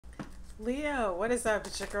Leo, what is up?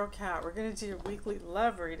 It's your girl Kat. We're going to do your weekly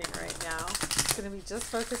love reading right now. It's going to be just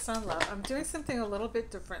focused on love. I'm doing something a little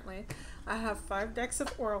bit differently. I have 5 decks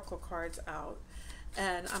of oracle cards out,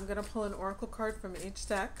 and I'm going to pull an oracle card from each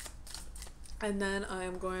deck, and then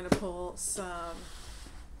I'm going to pull some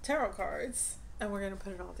tarot cards, and we're going to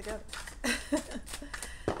put it all together.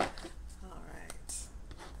 All right.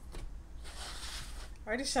 I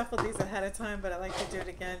already shuffled these ahead of time, but I like to do it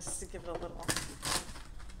again just to give it a little...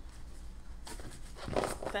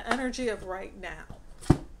 the energy of right now,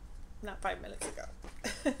 not 5 minutes ago.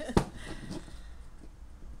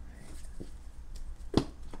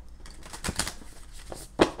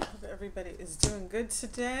 Hope everybody is doing good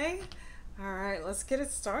today. All right, let's get it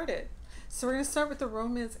started. So we're going to start with the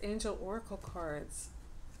Romance Angel Oracle cards.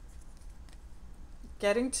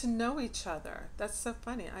 Getting to know each other. That's so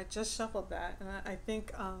funny. I just shuffled that, and I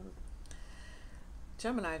think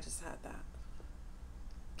Gemini just had that.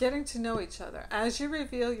 Getting to know each other. As you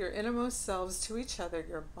reveal your innermost selves to each other,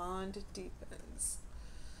 your bond deepens.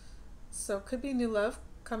 So it could be new love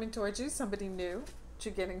coming towards you, somebody new that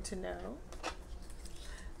you're getting to know.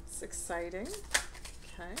 It's exciting.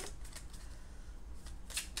 Okay.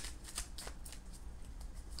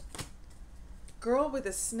 Girl with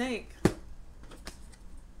a snake.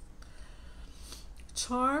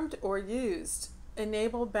 Charmed or used.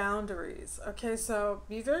 Enable boundaries. Okay, so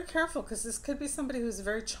be very careful because this could be somebody who's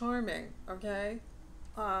very charming. Okay,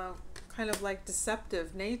 kind of like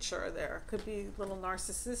deceptive nature there. Could be a little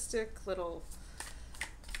narcissistic, little,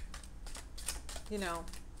 you know,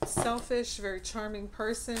 selfish, very charming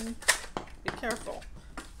person. Be careful.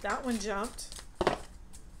 That one jumped.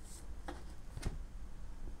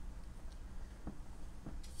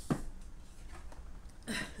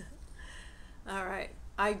 All right.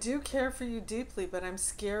 I do care for you deeply, but I'm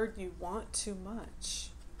scared you want too much.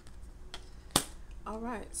 All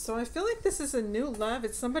right. So I feel like this is a new love.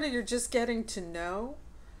 It's somebody you're just getting to know.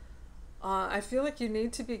 I feel like you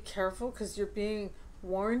need to be careful because you're being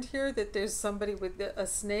warned here that there's somebody with a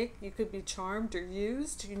snake. You could be charmed or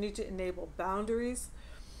used. You need to enable boundaries.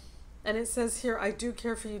 And it says here, I do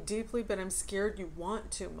care for you deeply, but I'm scared you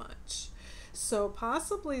want too much. So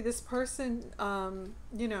possibly this person,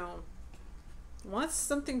 you know, wants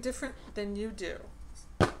something different than you do.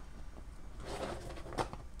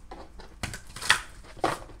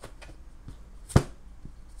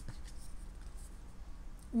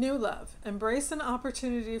 New love. Embrace an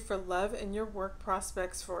opportunity for love in your work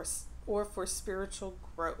prospects or for spiritual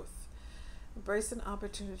growth. Embrace an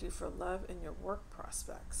opportunity for love in your work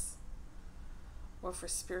prospects or for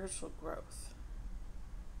spiritual growth.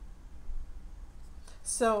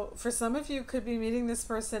 So for some of you could be meeting this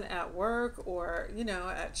person at work or, you know,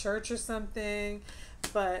 at church or something,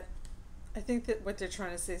 but I think that what they're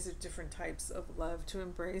trying to say is there are different types of love to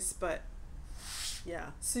embrace, but yeah.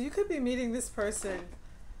 So you could be meeting this person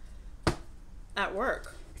at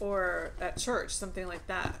work or at church, something like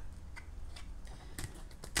that.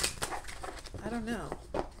 I don't know.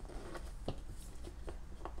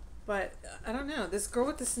 But I don't know. This girl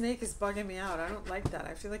with the snake is bugging me out. I don't like that.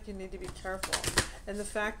 I feel like you need to be careful. And the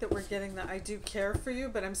fact that we're getting the I do care for you,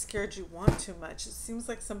 but I'm scared you want too much. It seems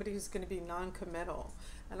like somebody who's going to be non-committal.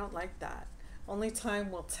 I don't like that. Only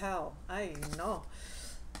time will tell. I know.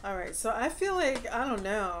 All right. So I feel like, I don't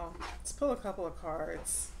know. Let's pull a couple of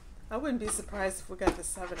cards. I wouldn't be surprised if we got the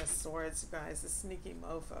 7 of Swords, you guys, the sneaky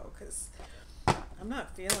mofo, because I'm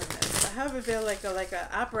not feeling this. I have a bit like a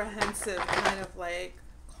apprehensive kind of like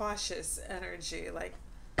cautious energy. Like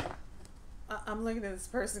I'm looking at this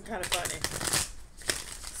person kind of funny.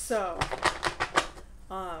 So,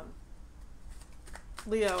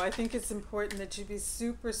 Leo, I think it's important that you be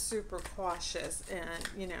super, super cautious and,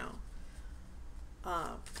 you know,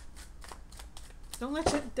 don't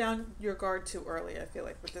let you down your guard too early, I feel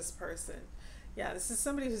like, with this person. Yeah, this is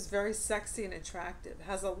somebody who's very sexy and attractive,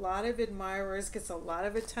 has a lot of admirers, gets a lot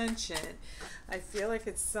of attention. I feel like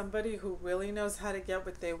it's somebody who really knows how to get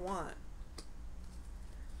what they want.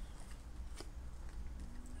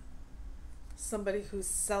 Somebody who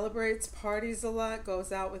celebrates, parties a lot,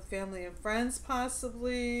 goes out with family and friends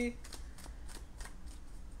possibly.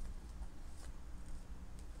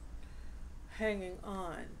 Hanging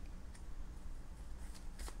on.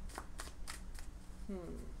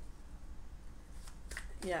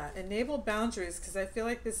 Yeah, enable boundaries, because I feel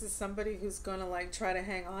like this is somebody who's going to like try to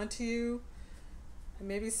hang on to you and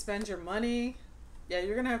maybe spend your money. Yeah,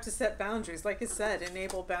 you're going to have to set boundaries. Like I said,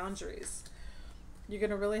 enable boundaries. You're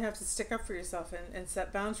going to really have to stick up for yourself and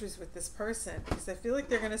set boundaries with this person, because I feel like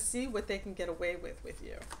they're going to see what they can get away with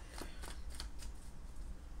you.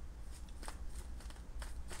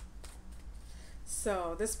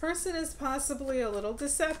 So this person is possibly a little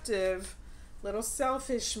deceptive, little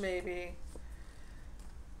selfish maybe.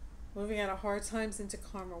 Moving out of hard times into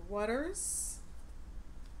calmer waters.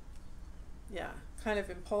 Yeah, kind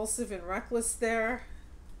of impulsive and reckless there.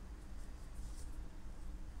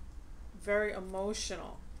 Very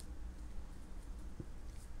emotional.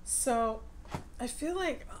 So I feel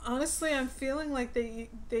like, honestly, I'm feeling like they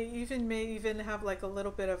even may even have like a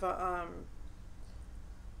little bit of a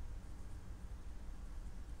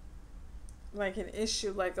like an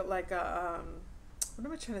issue, like a what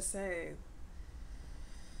am I trying to say?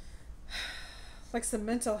 Like some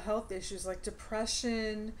mental health issues, like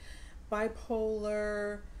depression,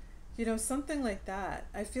 bipolar, you know, something like that.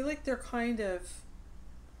 I feel like they're kind of,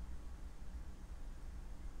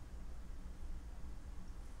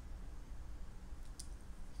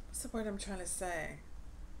 what's the word I'm trying to say?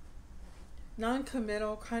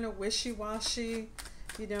 Non-committal, kind of wishy-washy,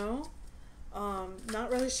 you know?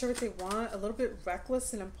 Not really sure what they want, a little bit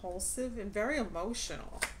reckless and impulsive and very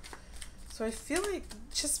emotional. So I feel like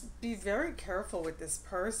just be very careful with this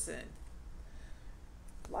person.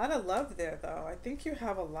 A lot of love there though. I think you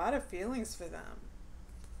have a lot of feelings for them.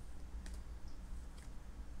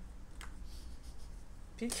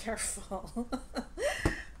 Be careful.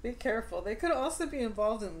 Be careful. They could also be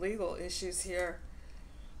involved in legal issues here.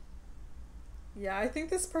 Yeah, I think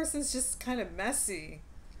this person's just kind of messy,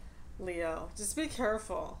 Leo. Just be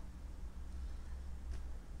careful.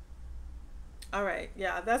 All right,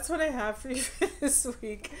 yeah, that's what I have for you this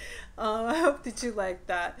week. I hope that you like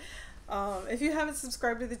that. If you haven't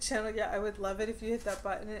subscribed to the channel yet, I would love it if you hit that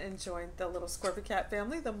button and join the little Scorpio Cat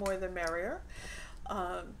family. The more the merrier.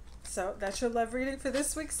 So that's your love reading for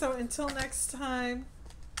this week. So until next time,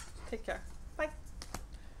 take care.